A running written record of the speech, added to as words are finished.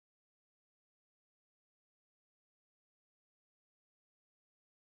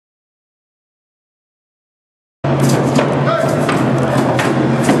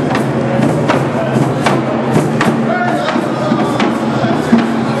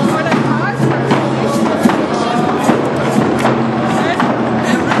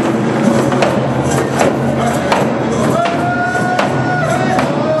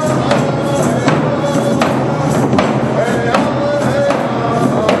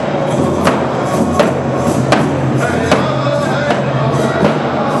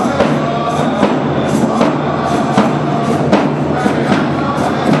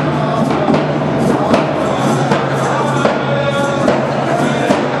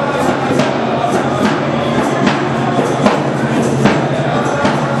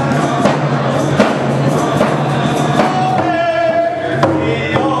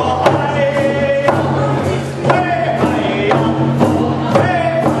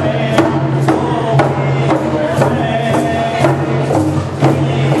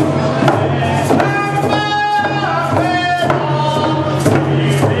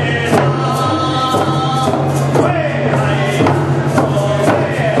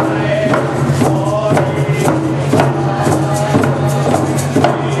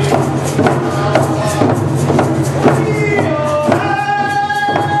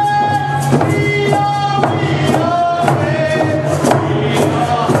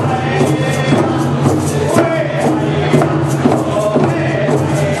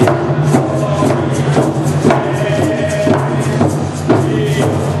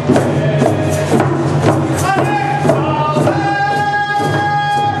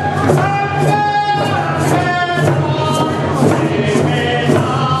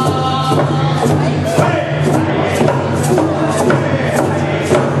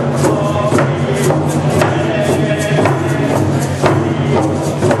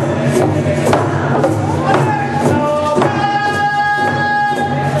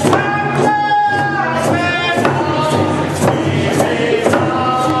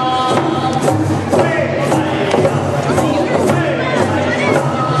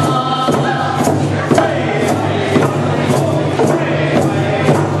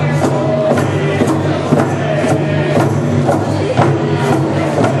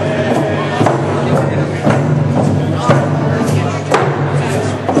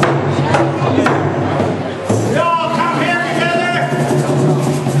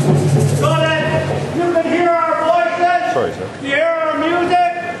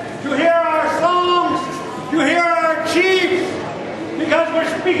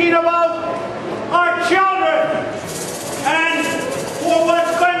speaking about our children and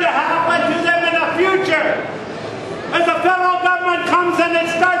what's going to happen to them in the future. As the federal government comes and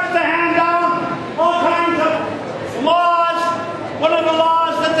it starts to hand down all kinds of laws, one of the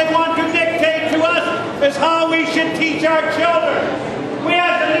laws that they want to dictate to us is how we should teach our children. We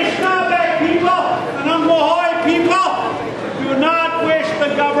as the Anishinaabe people and Ungwahoi people do not wish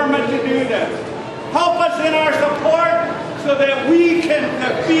the government to do this. Help us in our support so that we can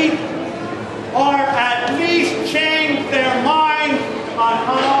defeat or at least change their minds on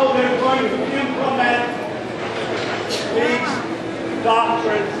how they're going to implement these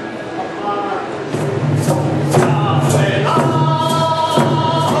doctrines upon our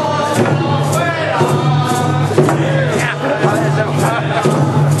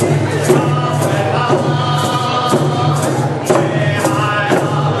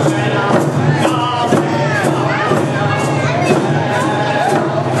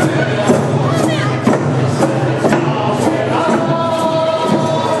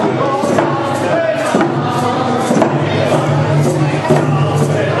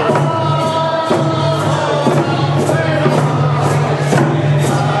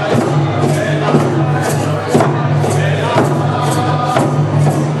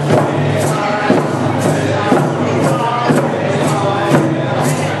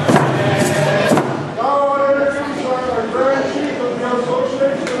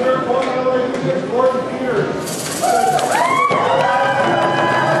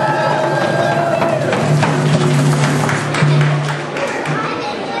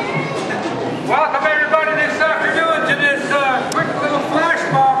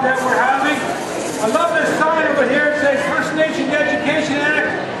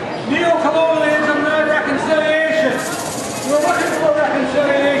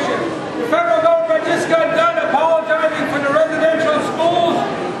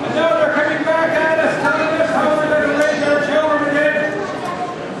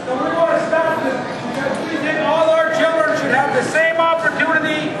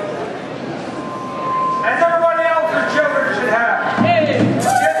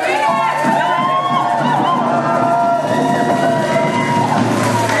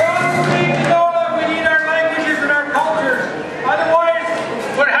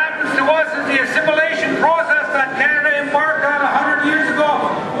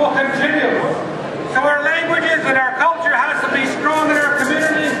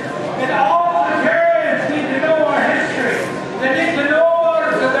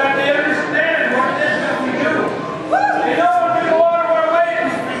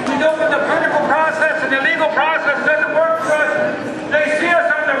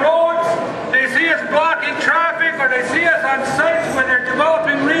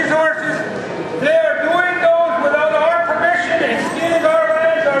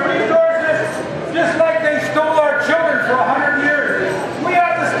Just like they stole our children for 100 years.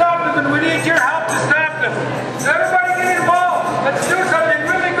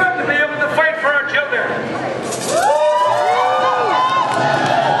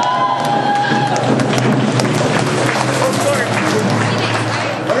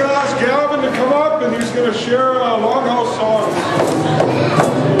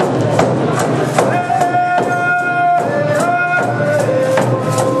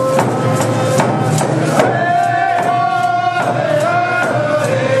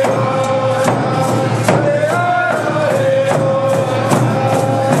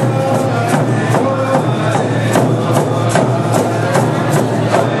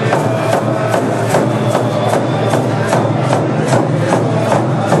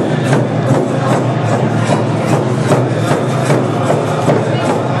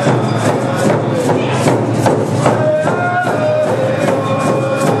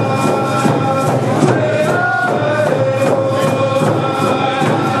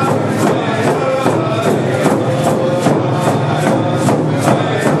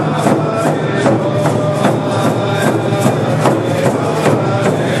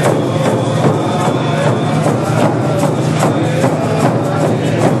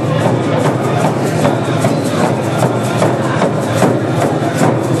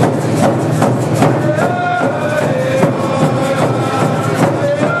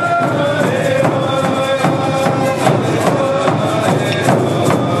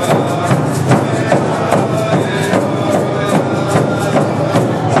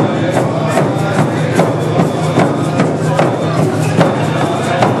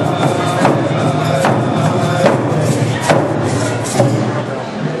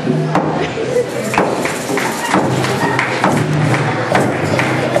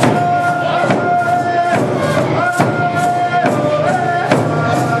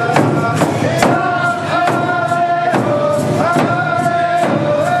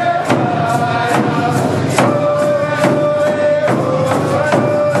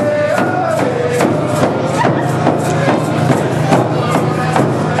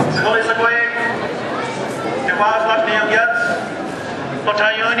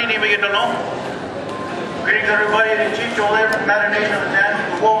 Greetings everybody, the Chief Joel from Matter Nation of the Dance,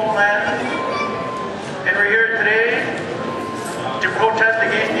 the Wolf Clan. And we're here today to protest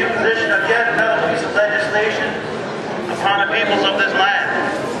against the imposition of yet another piece of legislation upon the peoples of this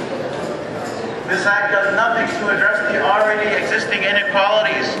land. This act does nothing to address the already existing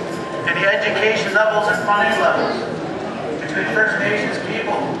inequalities in the education levels and funding levels between First Nations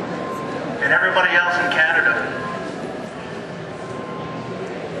people and everybody else in Canada.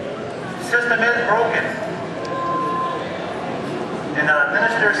 The system is broken. And the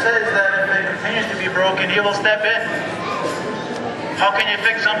minister says that if it continues to be broken, he will step in. How can you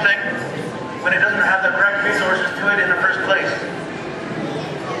fix something when it doesn't have the correct resources to it in the first place?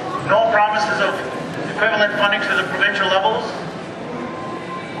 No promises of equivalent funding to the provincial levels.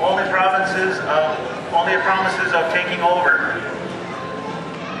 Only promises of taking over.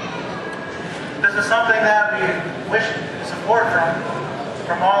 This is something that we wish support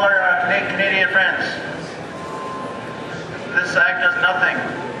from all our Canadian friends. This act does nothing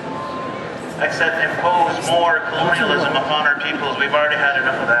except impose more colonialism upon our peoples. We've already had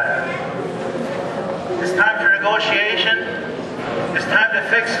enough of that. It's time for negotiation. It's time to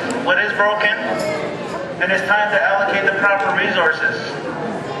fix what is broken. And it's time to allocate the proper resources.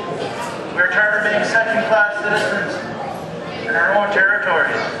 We're tired of being second-class citizens in our own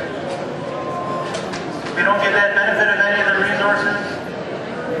territories. We don't get that benefit of any of the resources.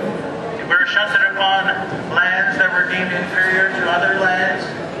 We're shunted upon lands that were deemed inferior to other lands.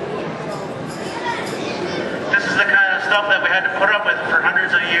 This is the kind of stuff that we had to put up with for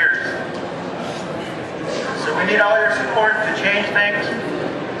hundreds of years. So we need all your support to change things.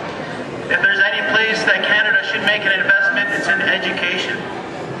 If there's any place that Canada should make an investment, it's in education.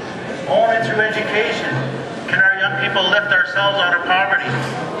 Only through education can our young people lift ourselves out of poverty,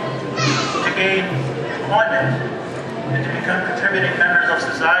 to gain employment, and to become contributing members of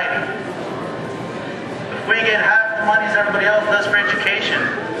society. If we get half the money as everybody else does for education,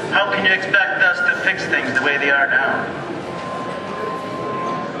 how can you expect us to fix things the way they are now?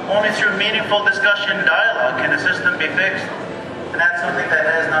 Only through meaningful discussion and dialogue can the system be fixed, and that's something that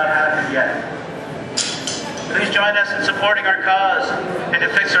has not happened yet. Please join us in supporting our cause and to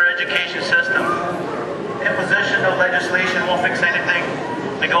fix our education system. Imposition of legislation won't fix anything.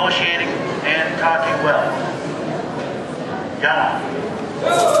 Negotiating and talking well. Yawa.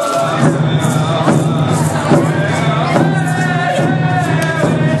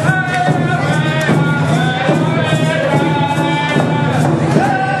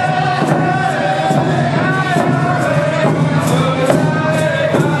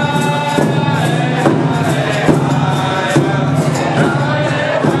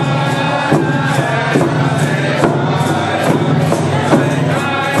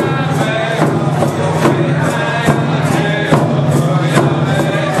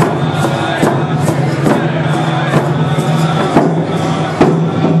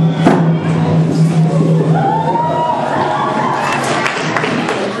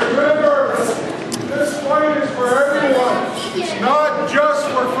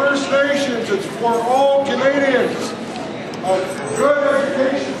 For all Canadians. A good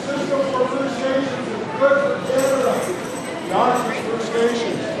education system for First Nations is good for Canada, not for First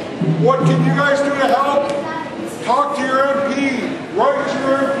Nations. What can you guys do to help? Talk to your MP, write to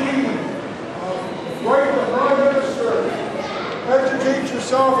your MP, write to the Prime Minister, educate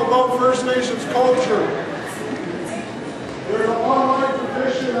yourself about First Nations culture. There's an online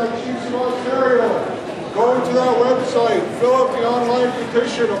petition at Chiefs of Ontario. Go to that website, fill out the online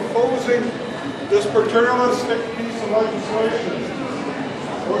petition opposing this paternalistic piece of legislation.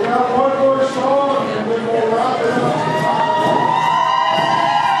 We're going to have one more song and then we'll wrap it up.